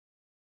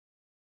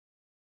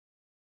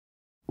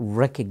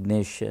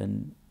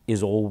recognition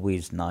is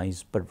always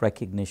nice, but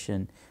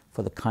recognition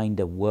for the kind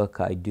of work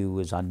I do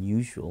is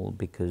unusual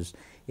because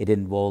it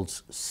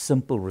involves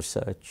simple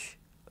research,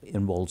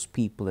 involves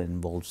people, it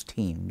involves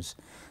teams.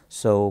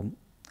 So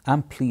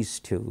I'm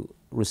pleased to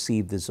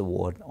receive this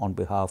award on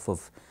behalf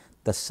of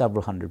the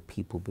several hundred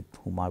people with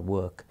whom I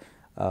work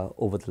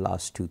over the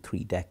last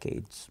 2-3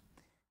 decades.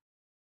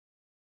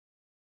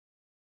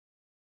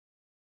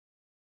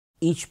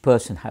 Each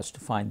person has to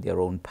find their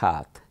own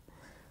path.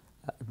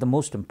 The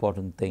most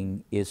important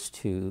thing is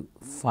to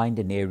find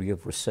an area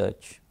of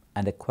research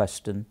and a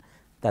question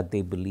that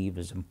they believe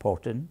is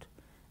important,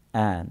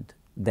 and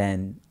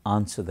then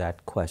answer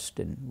that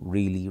question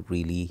really,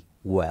 really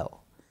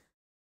well.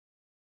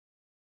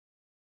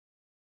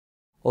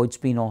 Oh, it's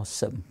been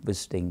awesome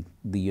visiting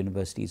the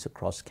universities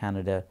across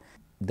Canada.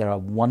 There are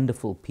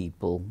wonderful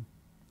people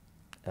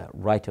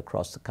right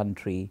across the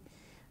country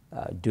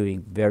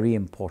doing very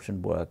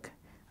important work,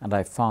 and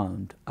I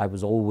found I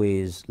was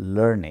always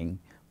learning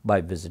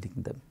by visiting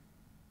them.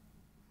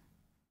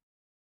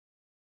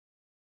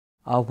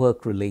 Our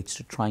work relates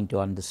to trying to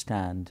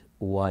understand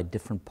why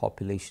different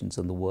populations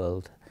in the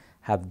world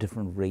have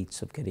different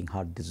rates of getting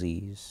heart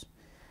disease.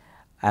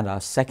 And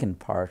our second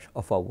part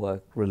of our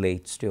work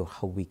relates to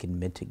how we can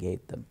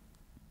mitigate them.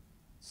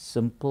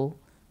 Simple,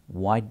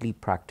 widely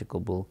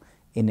practicable,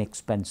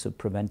 inexpensive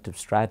preventive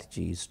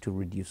strategies to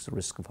reduce the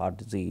risk of heart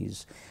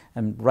disease.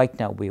 And right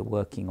now we're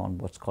working on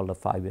what's called a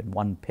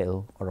 5-in-1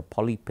 pill or a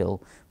poly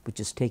pill, which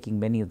is taking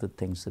many of the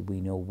things that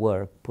we know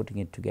work, putting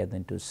it together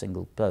into a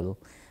single pill.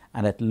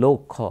 And at low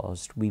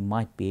cost, we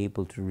might be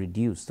able to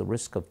reduce the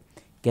risk of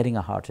getting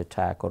a heart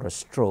attack or a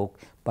stroke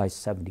by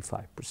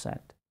 75%.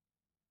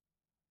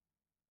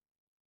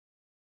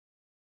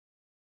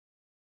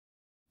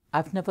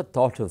 I've never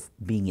thought of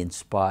being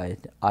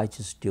inspired. I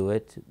just do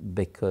it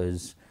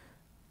because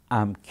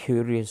I'm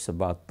curious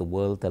about the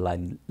world that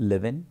I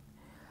live in.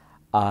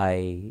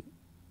 I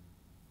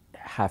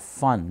have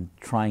fun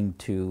trying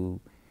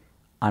to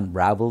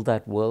unravel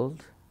that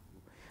world.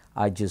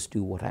 I just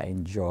do what I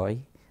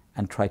enjoy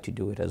and try to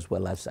do it as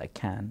well as I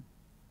can.